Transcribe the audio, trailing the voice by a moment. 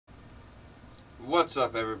What's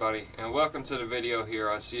up everybody, and welcome to the video here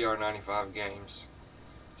on CR95 Games.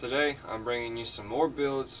 Today I'm bringing you some more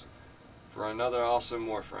builds for another awesome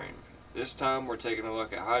Warframe. This time we're taking a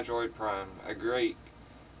look at Hydroid Prime, a great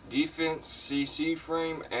defense CC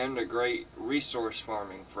frame and a great resource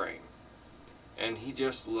farming frame. And he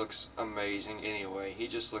just looks amazing anyway, he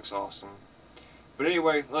just looks awesome. But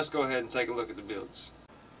anyway, let's go ahead and take a look at the builds.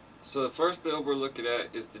 So the first build we're looking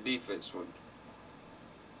at is the defense one.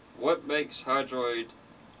 What makes Hydroid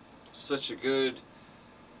such a good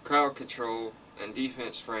crowd control and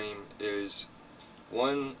defense frame is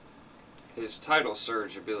one, his tidal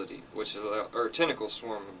surge ability, or tentacle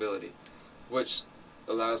swarm ability, which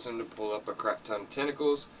allows him to pull up a crap ton of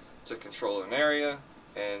tentacles to control an area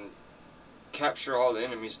and capture all the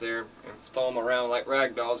enemies there and throw them around like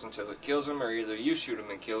ragdolls until it kills them, or either you shoot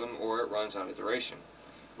them and kill them or it runs out of duration,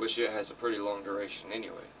 which it has a pretty long duration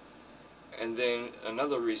anyway. And then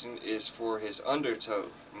another reason is for his undertow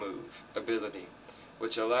move ability,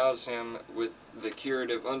 which allows him with the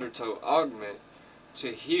curative undertow augment to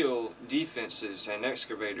heal defenses and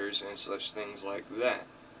excavators and such things like that,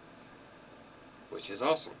 which is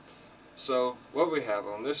awesome. So what we have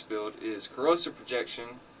on this build is corrosive projection,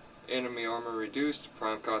 enemy armor reduced,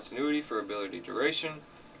 prime continuity for ability duration,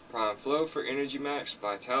 prime flow for energy max,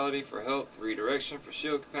 vitality for health, redirection for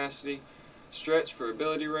shield capacity, stretch for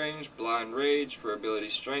ability range, blind rage for ability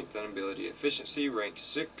strength and ability efficiency, rank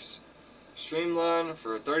 6, streamline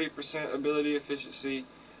for 30% ability efficiency,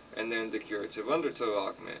 and then the curative undertow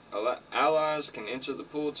augment. Allies can enter the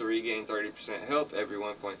pool to regain 30% health every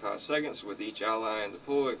 1.5 seconds, with each ally in the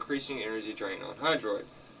pool increasing energy drain on Hydroid.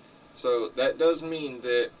 So that does mean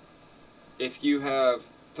that if you have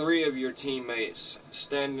 3 of your teammates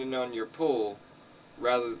standing on your pool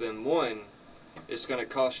rather than 1, it's going to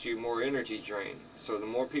cost you more energy drain. So the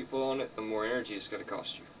more people on it, the more energy it's going to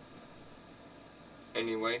cost you.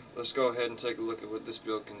 Anyway, let's go ahead and take a look at what this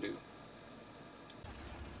build can do.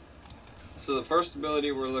 So the first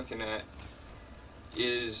ability we're looking at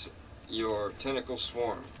is your Tentacle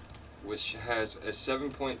Swarm, which has a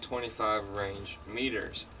 7.25 range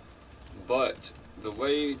meters. But the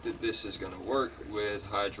way that this is going to work with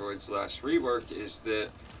Hydroid's last rework is that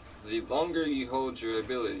the longer you hold your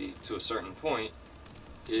ability to a certain point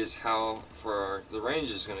is how far the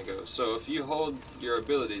range is going to go. So if you hold your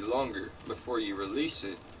ability longer before you release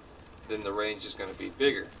it, then the range is going to be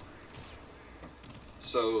bigger.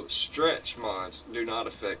 So stretch mods do not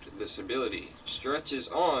affect this ability. Stretch is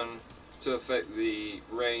on to affect the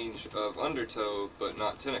range of undertow, but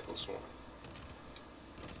not Tentacle Swarm.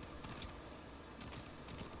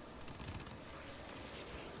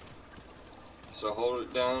 So hold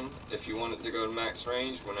it down if you want it to go to max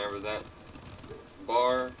range. Whenever that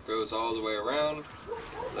bar goes all the way around,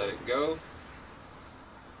 let it go.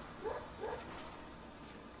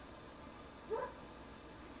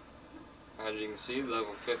 As you can see,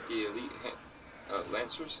 level 50 elite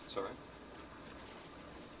lancers, sorry.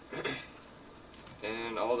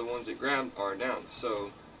 And all the ones it grabbed are down. So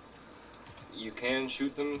you can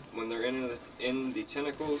shoot them when they're in the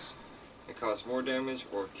tentacles and cause more damage,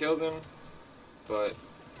 or kill them. But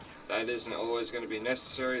that isn't always going to be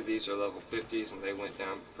necessary. These are level 50s and they went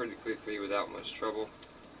down pretty quickly without much trouble.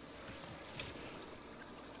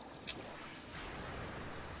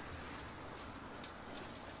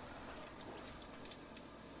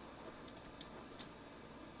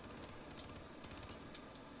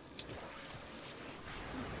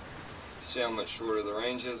 See how much shorter the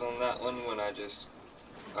range is on that one when I did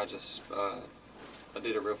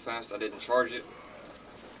it real fast. I didn't charge it.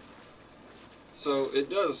 So it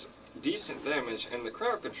does decent damage, and the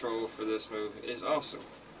crowd control for this move is awesome.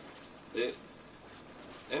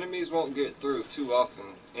 Enemies won't get through too often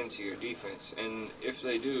into your defense, and if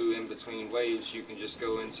they do, in between waves, you can just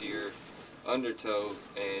go into your undertow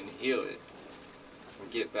and heal it and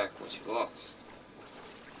get back what you lost.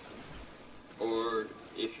 Or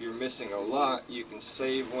if you're missing a lot, you can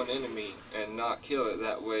save one enemy and not kill it,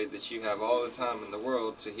 that way that you have all the time in the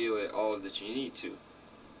world to heal it all that you need to.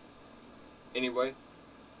 Anyway,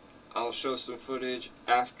 I'll show some footage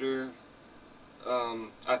after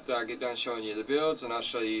I get done showing you the builds, and I'll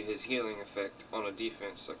show you his healing effect on a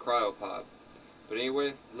defense, a cryopod. But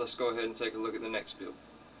anyway, let's go ahead and take a look at the next build.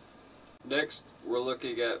 Next, we're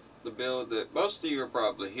looking at the build that most of you are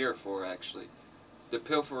probably here for, actually. The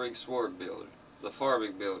Pilfering Sword build, the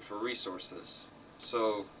farming build for resources.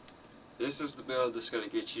 So, this is the build that's going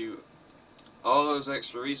to get you all those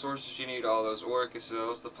extra resources you need, all those Orica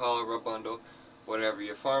cells, the Polymer bundle, whatever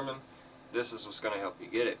you're farming. This is what's going to help you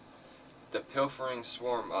get it. The Pilfering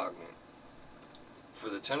Swarm augment. for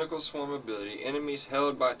the Tentacle Swarm ability, enemies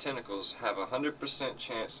held by tentacles have a 100%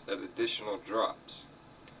 chance at additional drops,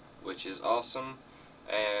 which is awesome,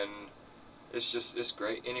 and it's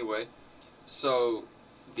great anyway. So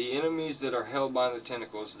the enemies that are held by the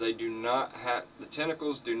tentacles, the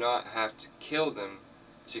tentacles do not have to kill them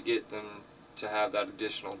to get them to have that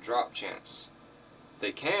additional drop chance.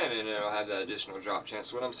 They can, and it'll have that additional drop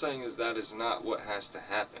chance. What I'm saying is that is not what has to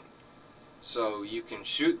happen. So you can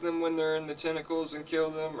shoot them when they're in the tentacles and kill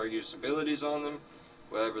them, or use abilities on them,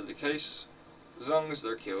 whatever the case. As long as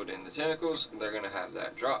they're killed in the tentacles, they're going to have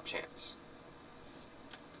that drop chance.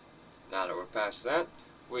 Now that we're past that,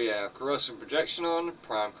 we have Corrosive Projection on,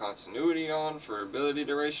 Prime Continuity on for ability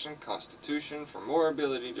duration, Constitution for more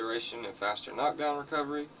ability duration and faster knockdown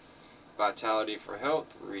recovery, Vitality for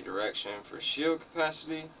health, Redirection for shield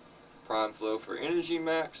capacity, Prime Flow for energy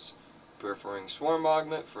max, Perforing Swarm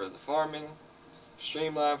Augment for the farming,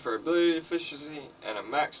 Streamline for ability efficiency, and a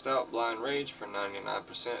maxed out Blind Rage for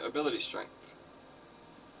 99% ability strength.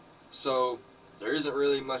 So there isn't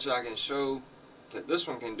really much I can show that this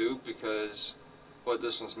one can do, because what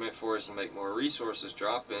this one's meant for is to make more resources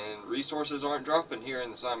drop, and resources aren't dropping here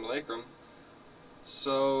in the simulacrum.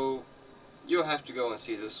 So you'll have to go and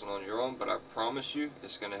see this one on your own, but I promise you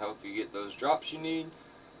it's going to help you get those drops you need.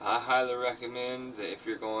 I highly recommend that if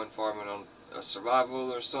you're going farming on a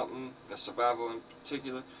survival or something, a survival in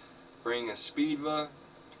particular, bring a Speedva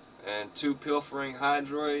and 2 Pilfering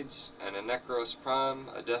Hydroids and a Necros Prime,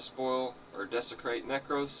 a Despoil or Desecrate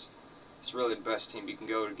Necros. It's really the best team you can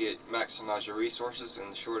go to maximize your resources in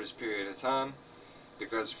the shortest period of time,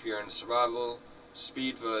 because if you're in survival,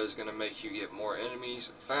 Speedva is going to make you get more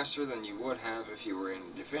enemies faster than you would have if you were in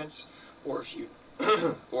defense, or if you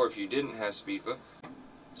or if you didn't have Speedva.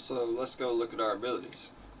 So let's go look at our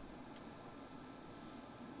abilities.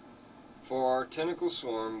 For our Tentacle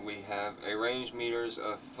Swarm, we have a range meters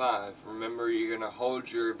of 5. Remember, you're going to hold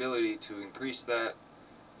your ability to increase that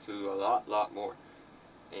to a lot more.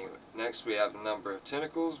 Anyway, next we have the number of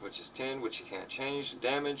tentacles, which is 10, which you can't change.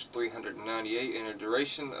 Damage, 398, and a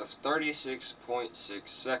duration of 36.6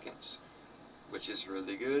 seconds, which is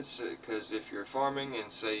really good, because if you're farming and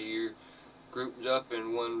say you're grouped up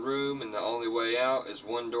in one room and the only way out is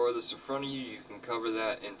one door that's in front of you, you can cover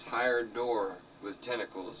that entire door with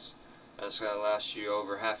tentacles, and it's going to last you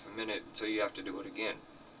over half a minute until you have to do it again.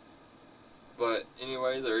 But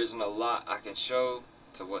anyway, there isn't a lot I can show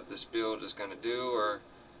to what this build is going to do,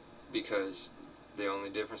 because the only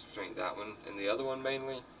difference between that one and the other one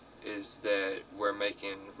mainly is that we're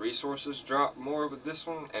making resources drop more with this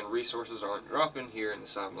one, and resources aren't dropping here in the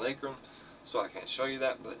simulacrum, so I can't show you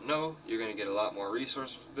that. But no, you're going to get a lot more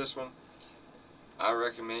resources with this one. I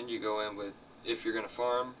recommend you go in with, if you're going to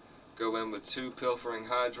farm, go in with 2 Pilfering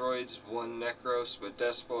Hydroids, 1 Necros with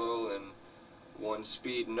Despoil, and 1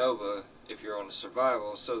 Speed Nova if you're on a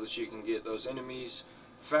survival, so that you can get those enemies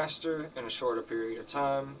faster in a shorter period of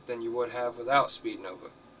time than you would have without Speed Nova.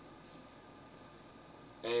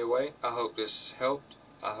 Anyway, I hope this helped.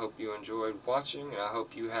 I hope you enjoyed watching, and I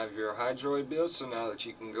hope you have your Hydroid build, so now that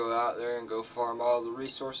you can go out there and go farm all the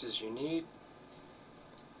resources you need.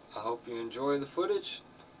 I hope you enjoy the footage.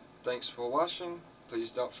 Thanks for watching.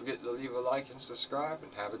 Please don't forget to leave a like and subscribe,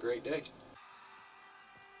 and have a great day.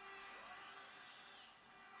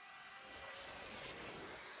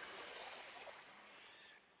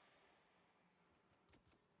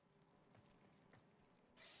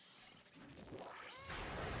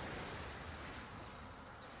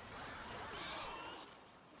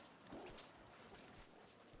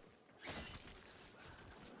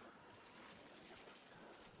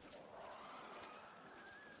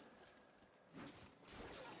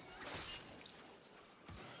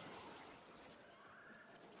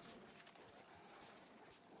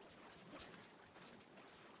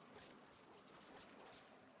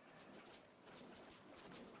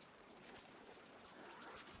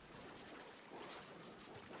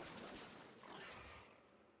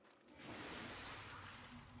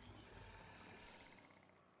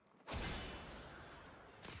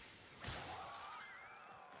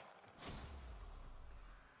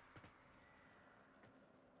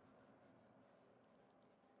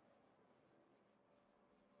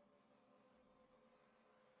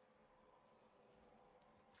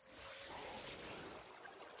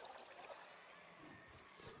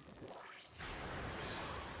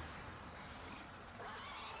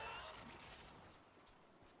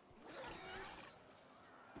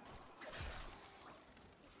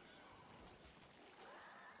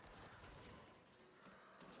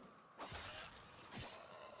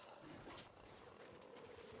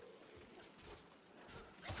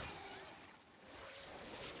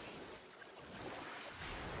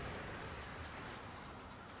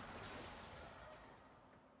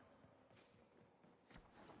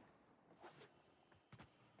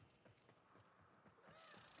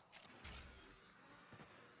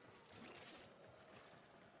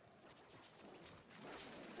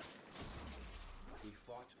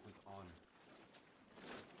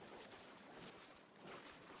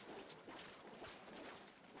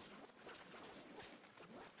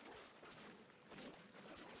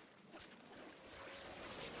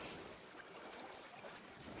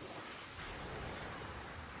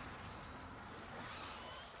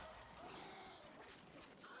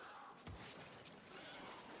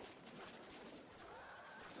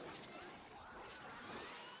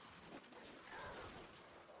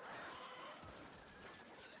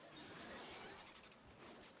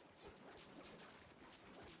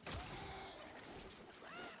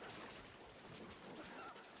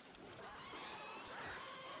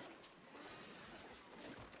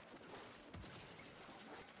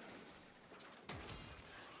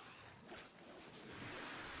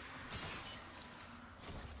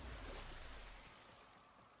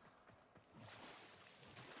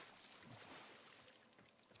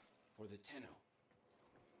 the tenno.